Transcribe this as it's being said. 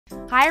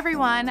Hi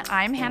everyone,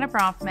 I'm Hannah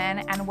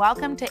Bronfman and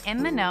welcome to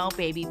In the Know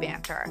Baby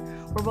Banter,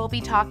 where we'll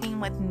be talking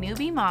with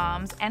newbie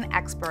moms and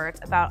experts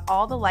about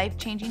all the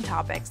life-changing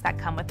topics that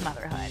come with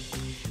motherhood.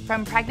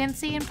 From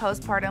pregnancy and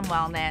postpartum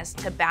wellness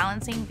to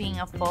balancing being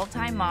a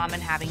full-time mom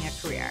and having a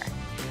career.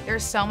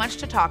 There's so much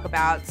to talk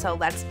about, so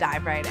let's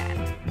dive right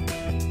in.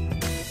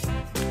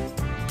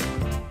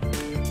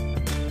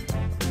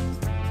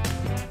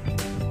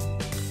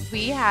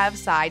 We have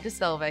Sai de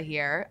Silva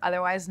here,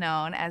 otherwise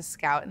known as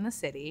Scout in the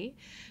City,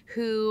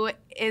 who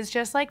is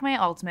just like my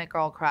ultimate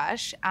girl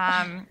crush.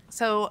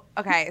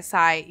 Okay,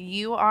 Sai,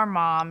 you are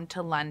mom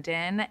to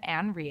London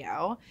and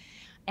Rio.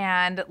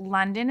 And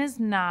London is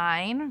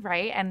 9,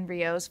 right? And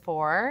Rio's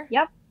 4.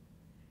 Yep.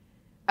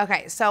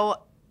 Okay,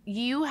 so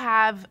you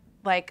have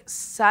like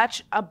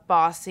such a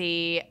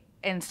bossy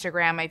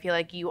Instagram. I feel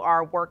like you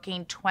are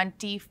working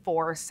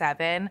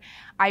 24/7.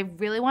 I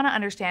really want to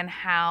understand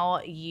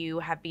how you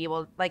have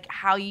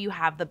how you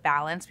have the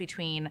balance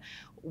between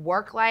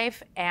work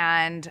life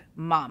and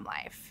mom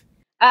life.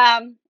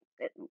 Um,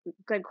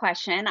 Good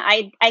question.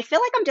 I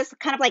feel like I'm just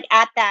kind of like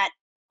at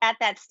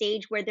that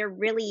stage where there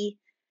really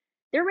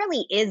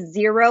is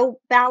zero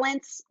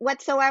balance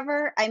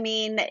whatsoever. I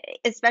mean,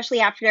 especially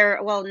after,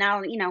 well, now,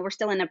 we're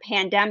still in a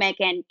pandemic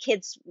and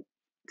kids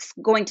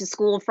going to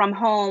school from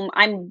home.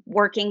 I'm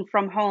working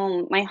from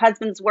home. My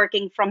husband's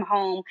working from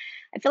home.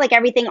 I feel like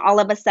everything all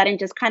of a sudden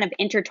just kind of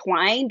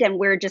intertwined and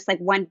we're just like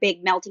one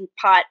big melting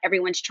pot.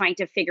 Everyone's trying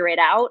to figure it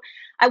out.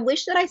 I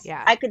wish that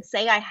Yeah. I could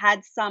say I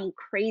had some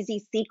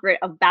crazy secret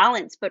of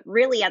balance, but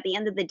really at the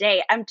end of the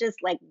day, I'm just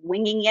like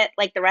winging it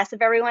like the rest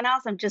of everyone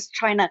else. I'm just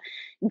trying to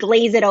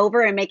glaze it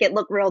over and make it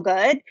look real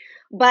good.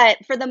 But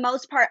for the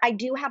most part, I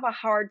do have a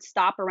hard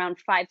stop around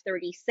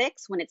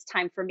 5:36 when it's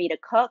time for me to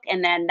cook,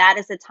 and then that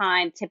is the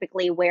time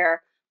typically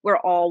where we're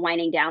all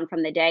winding down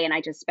from the day and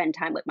I just spend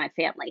time with my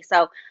family.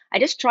 So I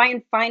just try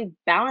and find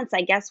balance,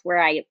 I guess, where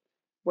I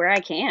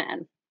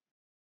can.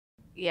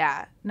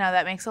 Yeah, no,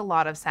 that makes a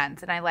lot of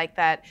sense. And I like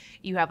that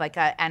you have like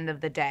a end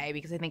of the day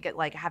because I think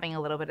like having a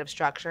little bit of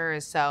structure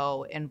is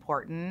so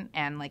important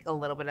and like a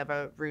little bit of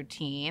a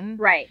routine.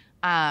 Right.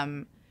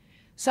 Um,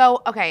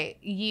 okay,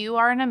 you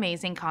are an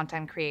amazing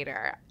content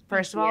creator. Thank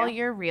First of all, you.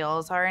 your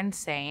reels are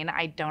insane.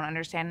 I don't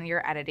understand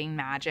your editing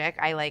magic.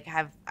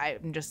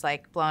 I'm just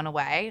like blown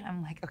away.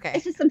 I'm like, It's okay,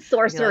 just some I feel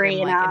like sorcery, I'm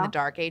you like in the know.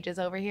 dark ages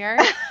over here.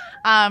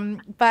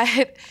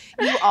 But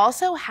you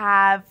also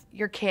have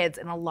your kids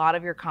in a lot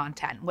of your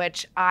content,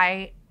 which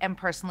I am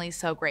personally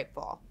so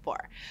grateful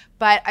for.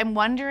 But I'm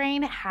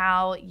wondering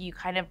how you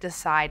kind of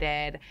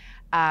decided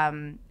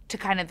to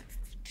kind of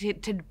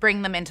to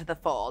bring them into the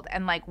fold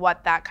and like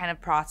what that kind of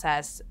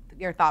process,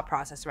 your thought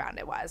process around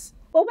it was.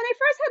 Well, when I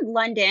first had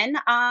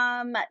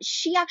London,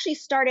 she actually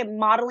started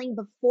modeling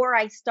before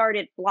I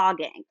started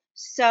blogging.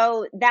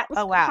 So that was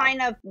Oh, wow.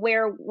 kind of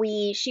where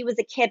she was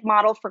a kid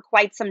model for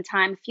quite some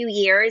time, a few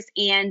years.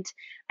 And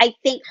I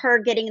think her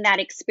getting that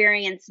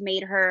experience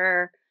made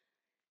her,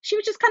 she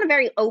was just kind of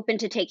very open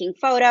to taking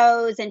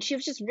photos and she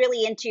was just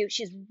really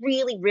she's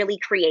really, really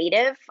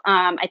creative.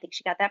 I think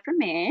she got that from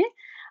me.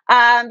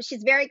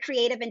 She's very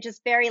creative and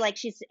just very like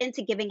she's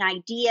into giving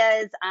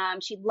ideas.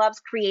 She loves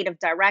creative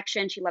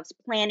direction. She loves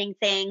planning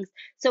things.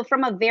 So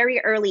from a very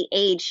early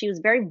age, she was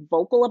very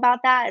vocal about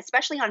that,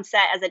 especially on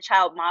set as a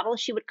child model.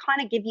 She would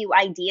kind of give you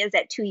ideas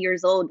at 2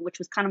 years old, which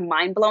was kind of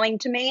mind blowing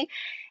to me.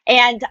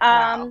 And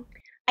Wow.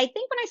 I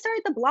think when I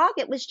started the blog,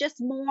 it was just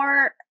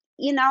more,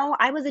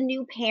 I was a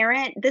new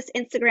parent. This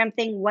Instagram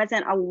thing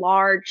wasn't a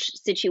large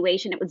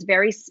situation. It was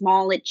very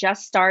small. It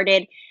just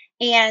started.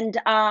 And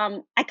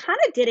I kind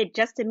of did it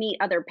just to meet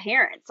other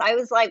parents. I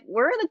was like,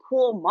 where are the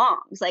cool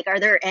moms? Like, are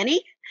there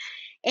any?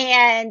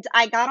 And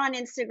I got on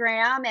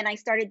Instagram and I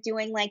started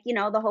doing like,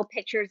 the whole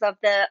pictures of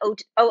the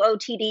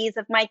OOTDs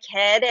of my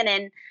kid. And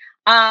then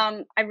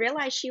I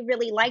realized she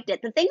really liked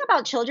it. The thing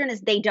about children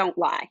is they don't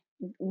lie.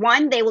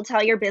 One, they will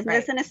tell your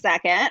business Right. in a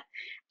second,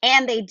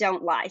 and they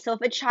don't lie. So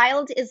if a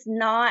child is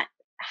not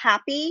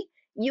happy,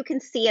 you can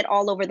see it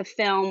all over the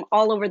film,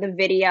 all over the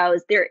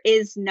videos. There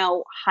is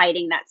no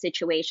hiding that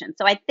situation.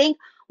 So I think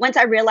once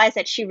I realized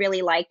that she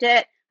really liked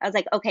it, I was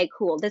like, okay,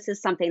 cool. This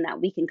is something that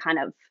we can kind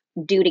of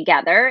do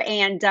together.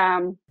 And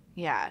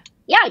Yeah.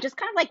 yeah, I just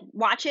kind of like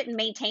watch it and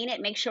maintain it,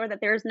 make sure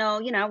that there's no,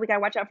 we got to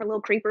watch out for little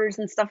creepers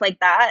and stuff like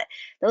that.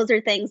 Those are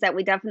things that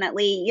we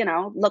definitely,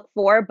 look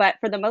for. But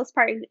for the most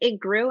part, it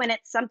grew and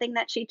it's something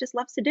that she just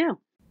loves to do.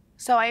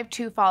 So I have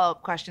two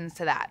follow-up questions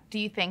to that. Do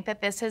you think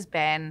that this has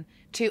been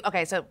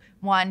okay, so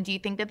one, do you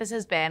think that this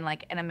has been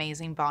like an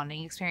amazing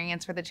bonding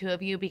experience for the two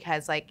of you?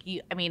 Because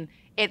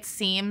it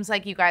seems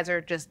like you guys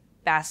are just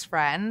best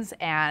friends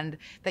and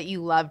that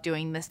you love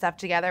doing this stuff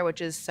together,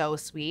 which is so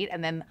sweet.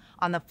 And then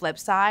on the flip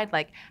side,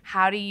 like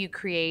how do you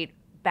create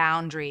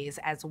boundaries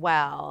as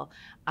well,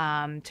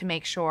 to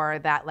make sure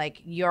that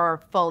like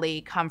you're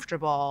fully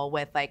comfortable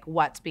with like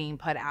what's being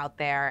put out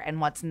there and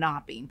what's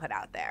not being put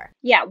out there?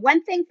 Yeah,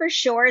 one thing for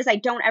sure is I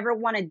don't ever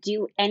want to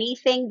do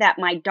anything that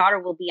my daughter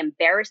will be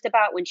embarrassed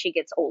about when she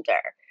gets older.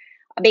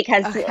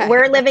 because Okay,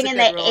 we're that's living a in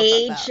good the rule of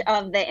age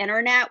thumb. of the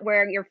internet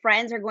where your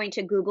friends are going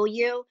to Google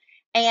you.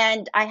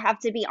 And I have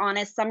to be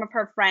honest, some of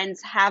her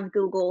friends have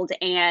Googled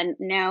and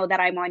know that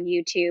I'm on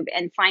YouTube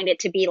and find it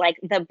to be like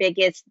the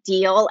biggest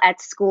deal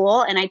at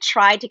school. And I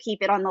try to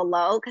keep it on the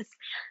low because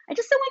I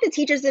just don't want the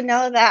teachers to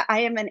know that I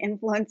am an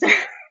influencer.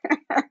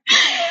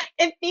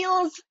 It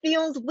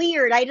feels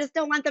weird. I just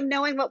don't want them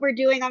knowing what we're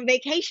doing on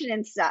vacation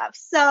and stuff.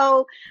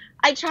 So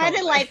I try to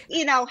Totally.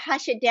 like,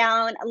 hush it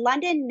down.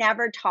 London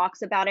never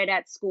talks about it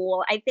at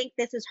school. I think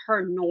this is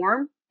her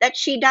norm that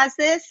she does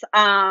this.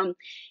 And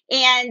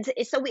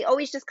so we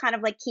always just kind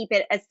of like keep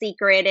it a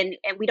secret, and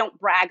we don't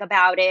brag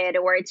about it,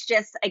 or it's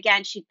just,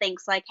 again, she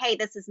thinks like, hey,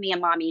 this is me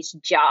and mommy's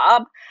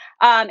job.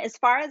 As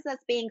far as us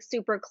being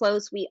super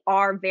close, we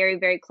are very,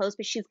 very close,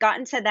 but she's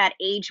gotten to that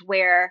age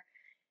where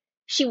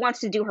she wants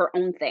to do her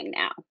own thing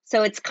now.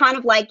 So it's kind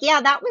of like, yeah,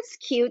 that was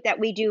cute that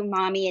we do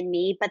mommy and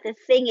me. But the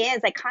thing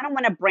is, I kind of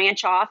want to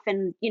branch off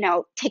and,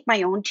 take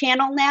my own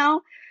channel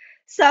now.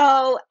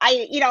 So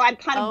I know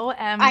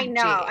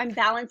OMG. I'm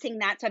balancing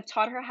that. So I've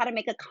taught her how to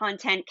make a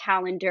content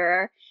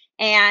calendar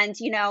and,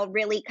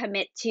 really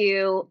commit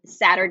to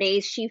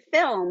Saturdays she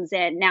films.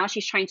 And now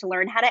she's trying to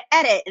learn how to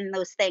edit and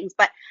those things.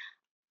 But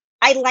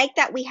I like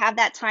that we have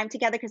that time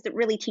together because it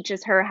really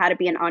teaches her how to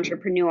be an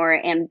entrepreneur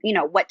and,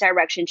 what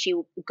direction she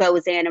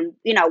goes in and,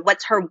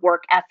 what's her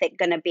work ethic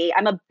going to be.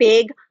 I'm a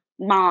big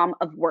mom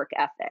of work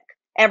ethic.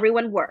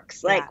 Everyone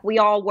works. Yeah. Like we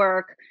all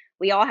work.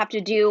 We all have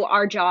to do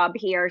our job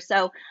here.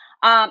 So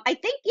I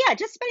think, yeah,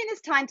 just spending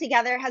this time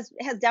together has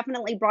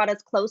definitely brought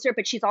us closer,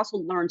 but she's also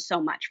learned so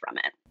much from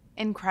it.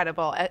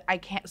 Incredible. I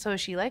can't, so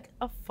is she like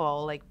a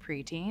full like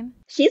preteen?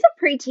 She's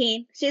a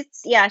preteen. She's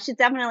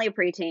definitely a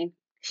preteen.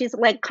 She's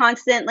like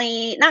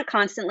constantly, not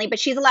constantly, but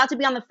she's allowed to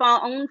be on the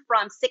phone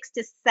from 6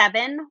 to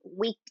 7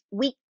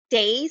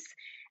 weekdays.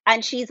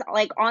 And she's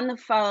like on the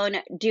phone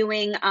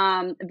doing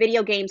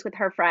video games with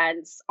her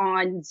friends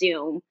on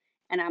Zoom.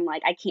 And I'm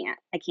like, I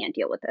can't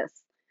deal with this.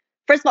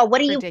 First of all,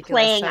 what are you Ridiculous.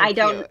 playing?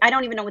 So cute. I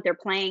don't even know what they're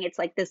playing. It's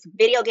like this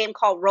video game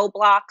called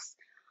Roblox.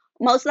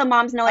 Most of the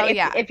moms know it Oh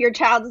yeah. if your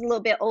child is a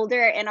little bit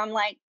older. And I'm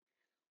like,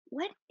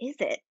 what is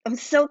it? I'm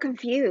so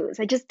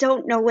confused. I just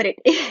don't know what it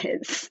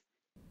is.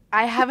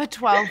 I have a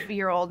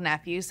 12-year-old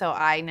nephew, so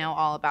I know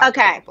all about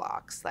the Okay.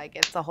 Roblox. Like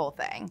it's the whole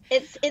thing.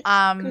 It's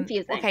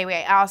confusing. Okay,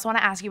 wait. I also want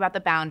to ask you about the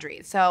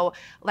boundaries. So,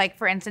 like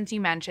for instance,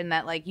 you mentioned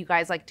that like you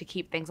guys like to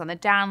keep things on the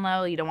down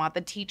low. You don't want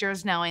the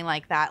teachers knowing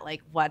like that,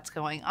 like what's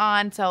going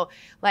on. So,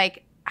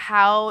 like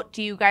how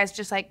do you guys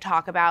just like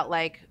talk about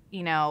like,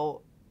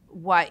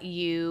 what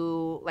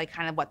you like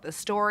kind of what the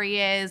story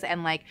is,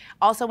 and like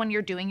also when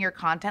you're doing your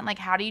content, like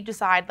how do you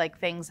decide like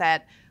things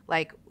that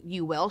like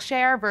you will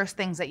share versus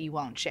things that you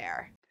won't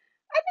share?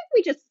 I think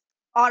we just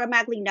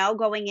automatically know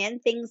going in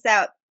things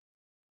that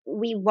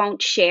we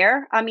won't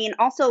share. I mean,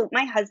 also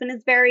my husband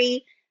is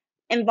very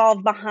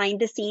involved behind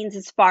the scenes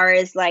as far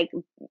as like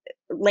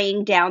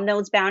laying down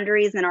those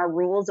boundaries and our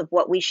rules of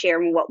what we share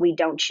and what we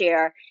don't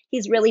share.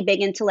 He's really big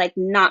into like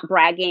not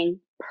bragging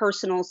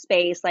personal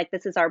space, like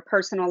this is our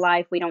personal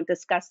life. We don't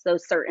discuss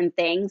those certain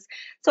things.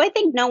 So I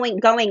think knowing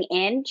going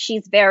in,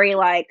 she's very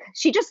like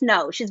she just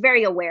knows. She's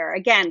very aware.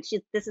 Again,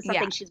 this is Yeah,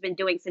 something she's been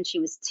doing since she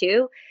was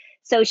 2.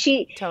 So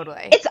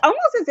totally. it's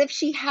almost as if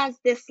she has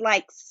this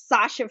like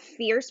Sasha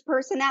Fierce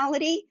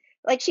personality.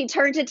 Like she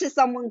turns into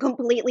someone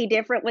completely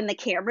different when the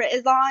camera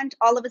is on.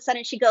 All of a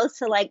sudden she goes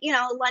to like,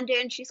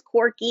 London, she's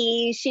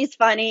quirky, she's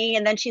funny,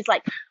 and then she's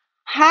like,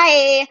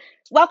 "Hi,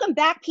 welcome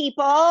back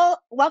people.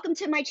 Welcome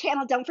to my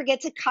channel. Don't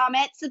forget to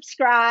comment,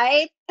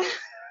 subscribe."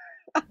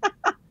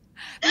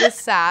 The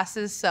sass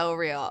is so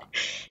real.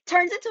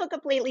 Turns into a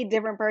completely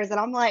different person.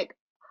 I'm like,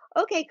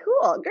 "Okay,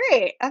 cool.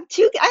 Great. I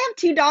have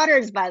two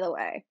daughters, by the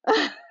way."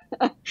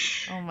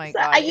 Oh my So,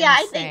 God, yeah,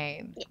 I think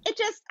insane. it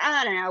just,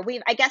 I don't know.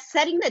 I guess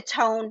setting the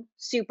tone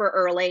super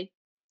early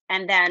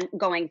and then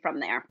going from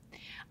there.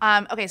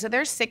 Okay, so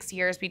there's 6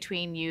 years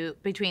between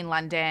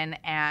London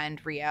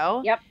and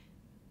Rio. Yep.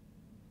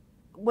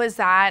 Was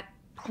that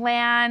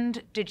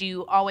planned? Did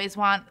you always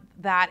want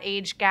that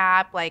age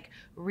gap? Like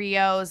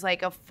Rio's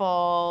like a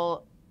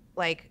full,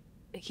 like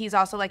he's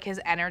also like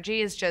his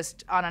energy is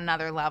just on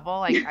another level.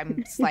 Like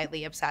I'm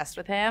slightly obsessed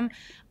with him.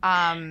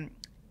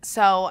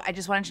 So I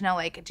just wanted to know,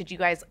 like, did you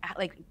guys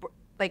like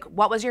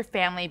what was your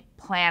family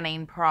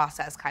planning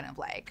process kind of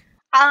like?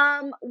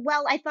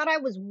 Well, I thought I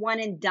was one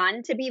and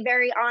done, to be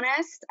very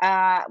honest.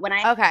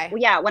 Okay.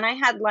 When I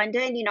had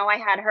London, I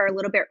had her a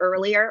little bit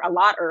earlier, a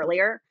lot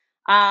earlier.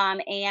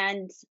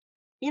 And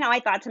I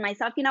thought to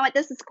myself, you know what,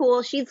 this is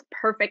cool. She's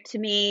perfect to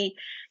me.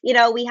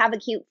 We have a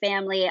cute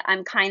family.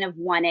 I'm kind of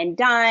one and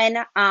done.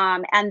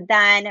 And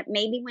then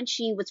maybe when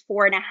she was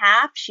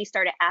 4.5, she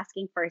started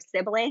asking for a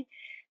sibling.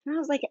 And I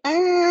was like,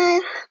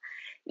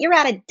 you're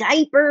out of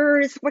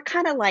diapers. We're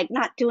kind of like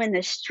not doing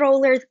the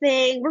stroller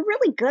thing. We're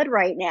really good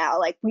right now.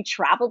 Like we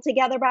travel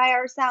together by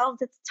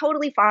ourselves. It's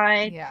totally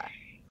fine. Yeah.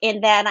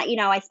 And then,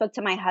 I spoke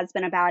to my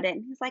husband about it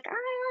and he's like,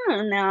 I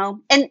don't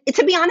know. And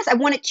to be honest, I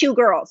wanted two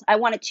girls. I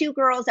wanted two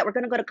girls that were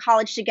going to go to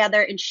college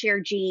together and share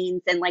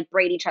jeans and like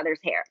braid each other's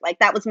hair. Like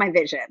that was my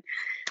vision.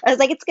 I was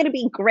like, it's going to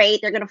be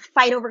great. They're going to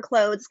fight over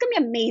clothes. It's going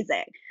to be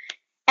amazing.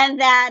 And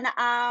then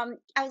I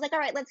was like, all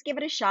right, let's give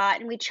it a shot.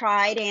 And we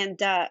tried, and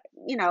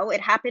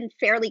it happened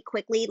fairly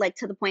quickly, like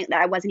to the point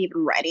that I wasn't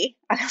even ready.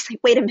 I was like,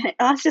 wait a minute,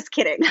 I was just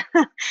kidding.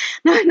 No,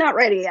 I'm not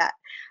ready yet.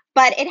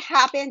 But it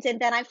happened,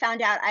 and then I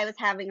found out I was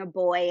having a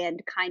boy,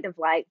 and kind of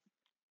like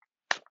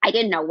I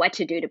didn't know what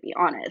to do, to be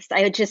honest.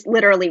 I just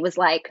literally was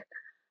like,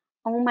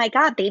 oh my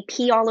God, they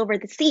pee all over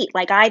the seat.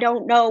 Like, I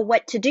don't know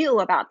what to do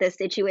about this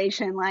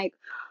situation. Like,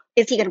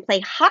 is he going to play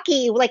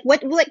hockey? What?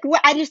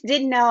 I just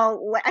didn't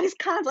know. I was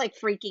kind of like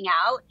freaking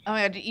out. Oh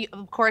my God,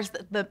 of course,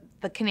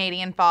 the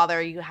Canadian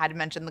father, you had to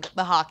mention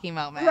the hockey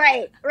moment.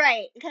 Right,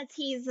 right. Because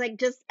he's like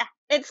just,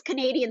 it's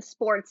Canadian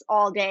sports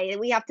all day.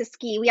 We have to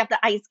ski, we have to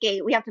ice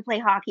skate, we have to play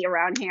hockey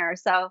around here.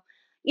 So,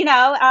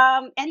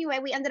 anyway,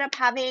 we ended up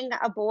having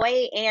a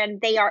boy, and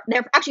they're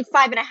actually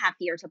 5.5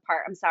 years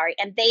apart. I'm sorry.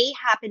 And they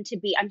happen to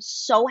be, I'm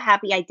so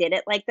happy I did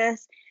it like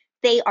this.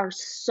 They are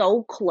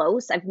so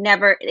close.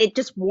 It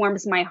just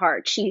warms my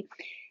heart.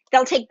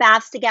 They'll take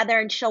baths together,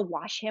 and she'll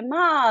wash him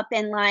up,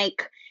 and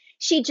like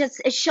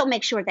she'll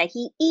make sure that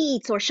he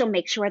eats, or she'll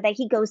make sure that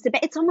he goes to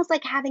bed. It's almost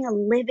like having a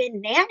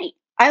live-in nanny.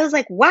 I was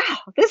like, wow,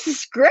 this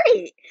is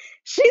great.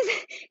 She's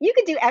You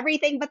could do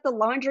everything but the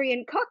laundry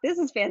and cook. This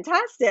is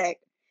fantastic.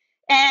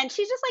 And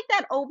she's just like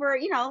that over,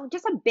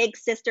 just a big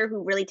sister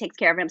who really takes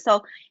care of him.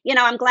 So,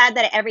 I'm glad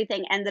that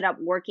everything ended up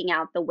working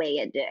out the way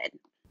it did.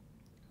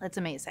 That's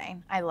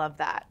amazing. I love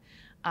that.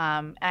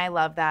 And I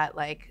love that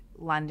like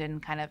London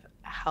kind of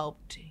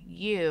helped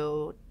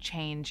you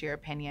change your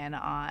opinion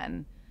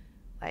on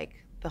like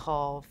the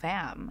whole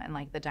fam and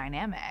like the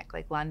dynamic.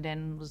 Like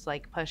London was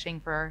like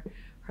pushing for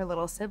her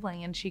little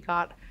sibling, and she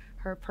got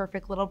her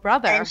perfect little And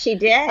brother. she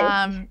did.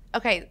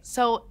 Okay,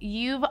 so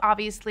you've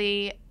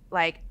obviously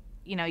like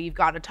you've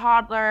got a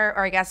toddler,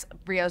 or I guess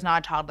Rio's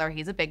not a toddler,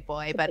 he's a big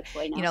boy, It's a but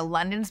big boy now.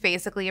 London's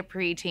basically a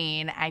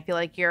preteen. I feel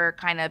like you're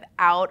kind of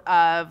out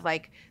of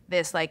like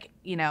this like,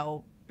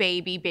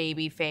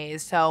 baby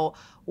phase. So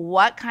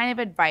what kind of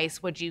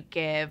advice would you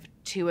give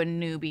to a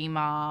newbie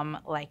mom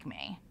like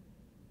me?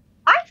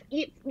 I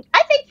you,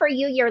 I think for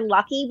you, you're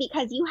lucky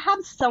because you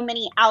have so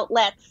many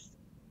outlets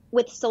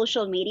with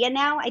social media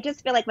now. I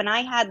just feel like when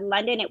I had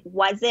London, it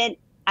wasn't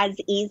as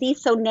easy.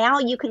 So now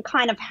you can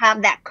kind of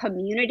have that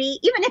community,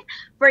 even if,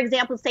 for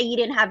example, say you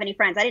didn't have any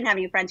friends. I didn't have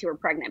any friends who were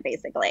pregnant,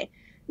 basically.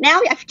 Now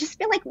I just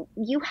feel like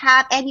you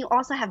have, and you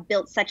also have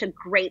built such a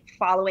great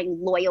following,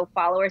 loyal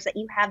followers, that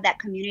you have that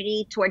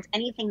community towards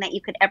anything that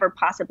you could ever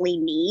possibly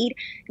need.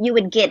 You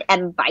would get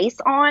advice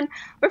on.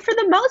 But for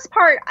the most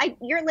part,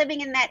 you're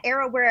living in that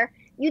era where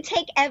you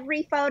take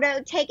every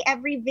photo, take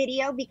every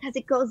video because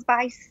it goes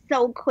by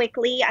so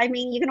quickly. I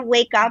mean, you're going to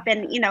wake up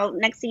and,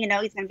 next thing you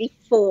know, he's going to be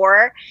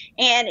four.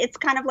 And it's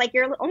kind of like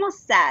you're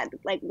almost sad.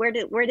 Like, where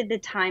did the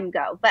time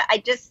go? But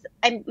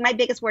my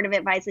biggest word of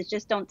advice is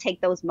just don't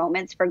take those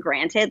moments for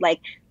granted.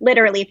 Like,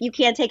 literally, if you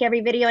can't take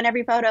every video and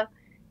every photo,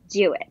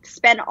 do it.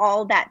 Spend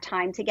all that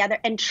time together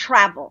and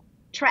travel.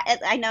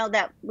 I know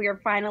that we're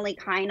finally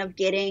kind of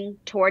getting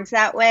towards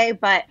that way,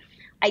 but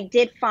I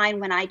did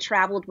find when I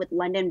traveled with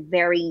London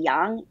very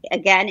young,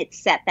 again, it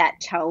set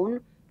that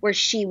tone where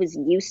she was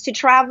used to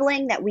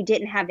traveling, that we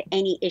didn't have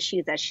any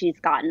issues as she's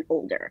gotten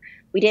older.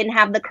 We didn't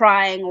have the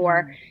crying,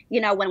 or,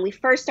 Mm, when we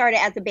first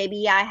started as a baby,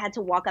 yeah, I had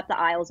to walk up the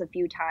aisles a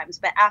few times.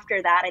 But after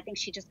that, I think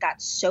she just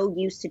got so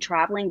used to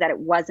traveling that it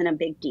wasn't a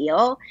big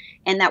deal,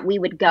 and that we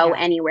would go yeah.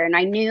 anywhere. And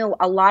I knew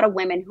a lot of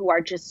women who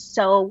are just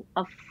so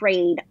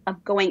afraid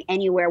of going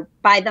anywhere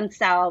by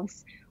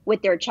themselves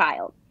with their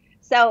child.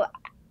 So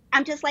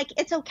I'm just like,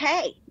 it's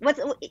okay.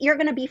 You're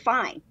gonna be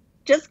fine.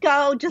 Just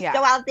Yeah.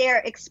 go out there,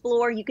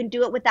 explore. You can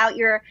do it without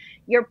your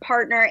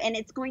partner, and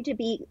it's going to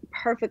be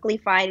perfectly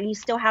fine. And you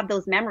still have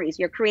those memories.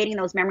 You're creating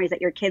those memories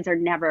that your kids are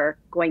never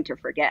going to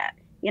forget.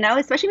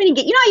 Especially when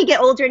you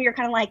get older, and you're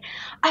kind of like,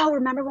 oh,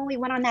 remember when we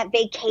went on that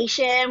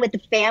vacation with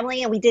the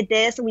family and we did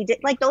this and we did,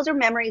 like, those are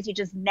memories you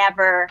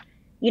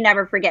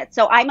never forget.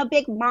 So I'm a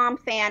big mom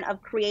fan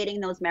of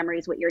creating those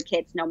memories with your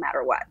kids no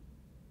matter what.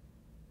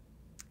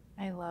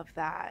 I love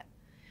that.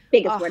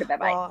 Biggest Oh, word of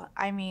advice. well,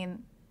 I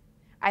mean,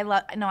 I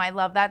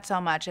love that so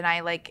much, and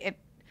I like it.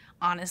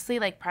 Honestly,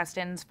 like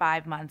Preston's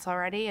 5 months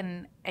already,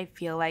 and I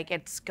feel like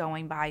it's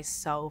going by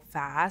so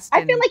fast,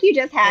 I feel and like you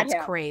just had it's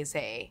him.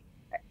 crazy.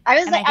 I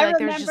was And like, I feel I like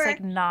there's just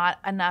remember like not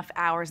enough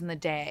hours in the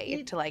day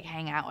you, to like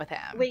hang out with him.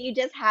 when you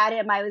just had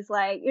him. I was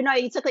like,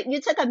 you took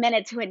a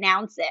minute to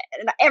announce it.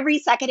 And every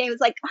second it was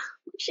like, oh,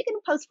 when's she gonna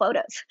post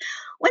photos?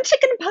 When's she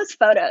gonna post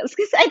photos?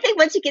 Because I think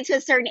once you get to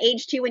a certain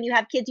age too, when you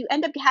have kids, you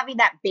end up having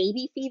that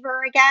baby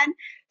fever again.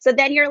 So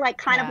then you're like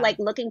kind of Yeah. like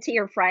looking to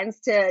your friends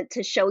to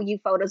show you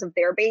photos of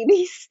their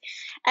babies.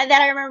 And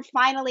then I remember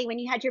finally when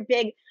you had your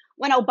big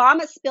when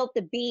Obama spilt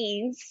the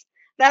beans,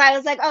 that I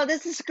was like, oh,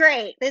 this is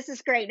great. This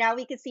is great. Now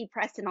we can see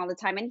Preston all the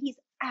time. And he's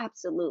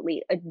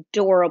absolutely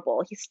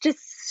adorable. He's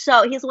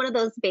one of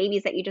those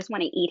babies that you just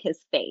want to eat his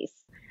face.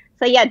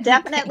 So yeah, Thank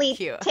definitely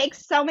you. take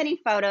so many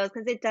photos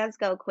because it does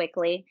go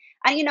quickly.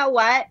 And you know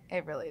what?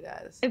 It really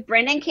does. If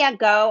Brendan can't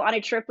go on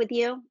a trip with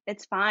you,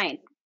 it's fine.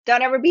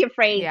 Don't ever be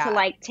afraid to Yeah.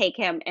 like take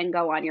him and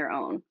go on your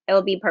own.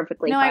 It'll be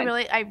perfectly No, fine.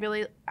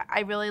 I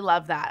really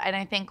love that. And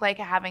I think like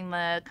having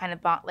the kind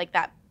of bond, like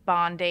that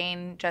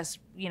bonding, just,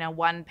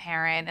 one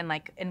parent and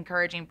like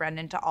encouraging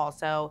Brendan to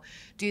also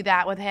do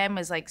that with him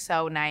is like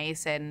so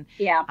nice. And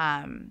Yeah.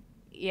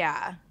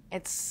 yeah,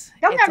 it's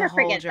Don't it's a ever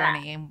whole forget that.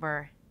 journey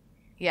where,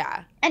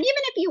 yeah. And even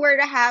if you were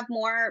to have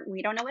more,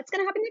 we don't know what's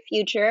going to happen in the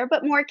future,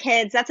 but more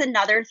kids, that's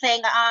another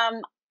thing.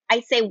 I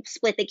say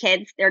split the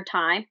kids their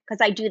time because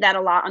I do that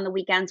a lot on the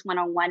weekends one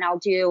on one. I'll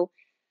do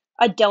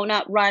a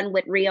donut run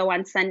with Rio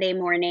on Sunday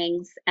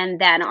mornings. And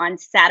then on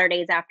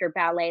Saturdays after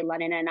ballet,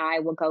 Lennon and I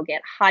will go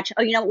get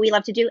Oh, you know what we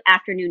love to do?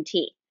 Afternoon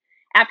tea.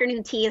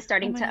 Afternoon tea is Oh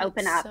starting my to God,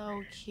 open it's up.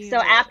 so So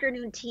cute.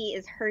 afternoon tea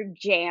is her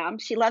jam.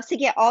 She loves to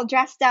get all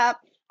dressed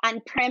up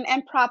and prim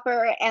and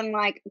proper and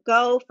like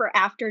go for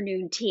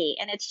afternoon tea.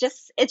 And it's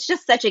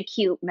just such a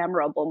cute,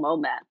 memorable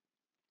moment.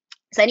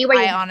 So anywhere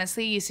I you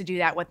honestly used to do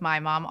that with my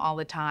mom all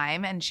the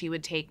time, and she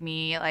would take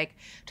me like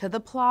to the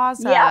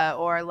Yep. plaza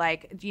or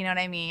like, do you know what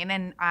I mean?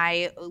 And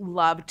I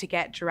loved to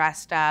get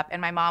dressed up,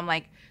 and my mom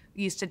like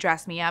used to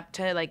dress me up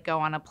to like go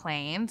on a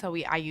plane. So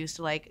I used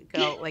to like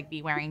go like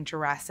be wearing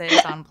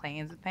dresses on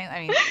planes and things. I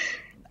mean,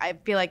 I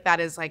feel like that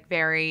is like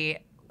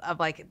very of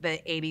like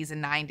the 80s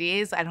and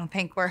 90s. I don't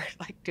think we're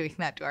like doing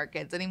that to our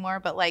kids anymore,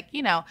 but like,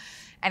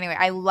 anyway,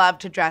 I love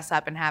to dress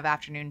up and have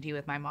afternoon tea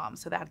with my mom.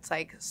 So that's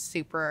like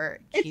super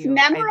It's cute.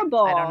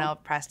 I don't know memorable.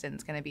 if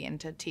Preston's going to be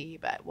into tea,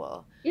 but You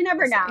we'll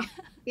never see. know.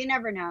 You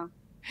never know.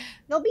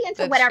 They'll be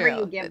into That's whatever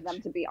you true. give That's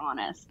them, to be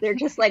honest. They're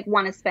just like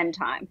want to spend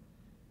time.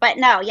 But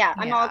no, yeah,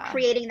 I'm all yeah.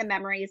 creating the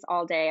memories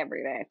all day,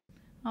 every day.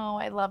 Oh,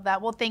 I love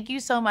that. Well, thank you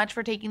so much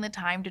for taking the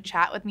time to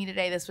chat with me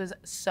today. This was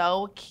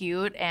so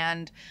cute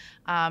and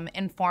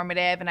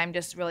informative, and I'm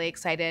just really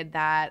excited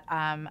that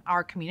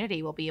our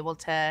community will be able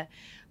to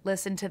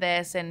listen to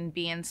this and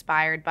be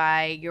inspired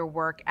by your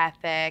work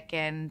ethic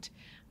and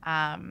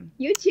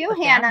You too, the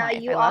fam Hannah. life. I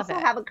You love also it.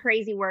 have a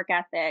crazy work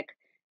ethic.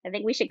 I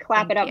think we should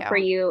clap it Thank up for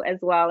you. you as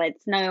well.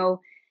 It's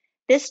no,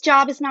 this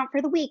job is not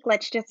for the weak,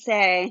 let's just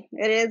say.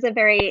 It is a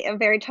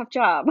very tough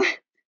job.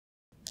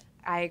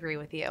 I agree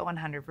with you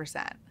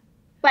 100%.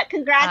 But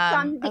congrats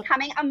on Oh,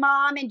 becoming a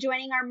mom and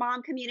joining our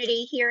mom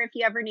community here if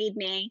you ever need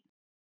me.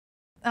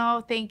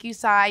 oh, thank you,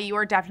 Sai. You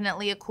are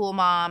definitely a cool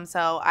mom.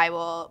 So I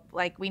will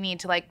we need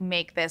to like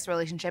make this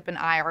relationship an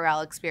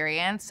IRL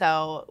experience.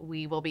 So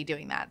we will be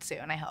doing that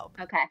soon, I hope.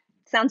 Okay.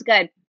 Sounds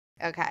good.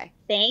 Okay.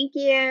 Thank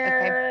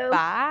Okay. you.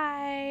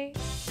 Bye.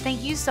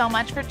 Thank you so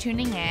much for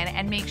tuning in,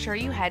 and make sure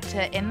you head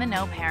to In the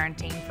Know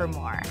Parenting for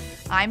more.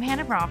 I'm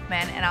Hannah Bronfman,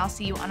 and I'll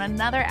see you on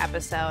another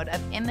episode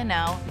of In the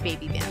Know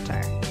Baby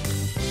Banter.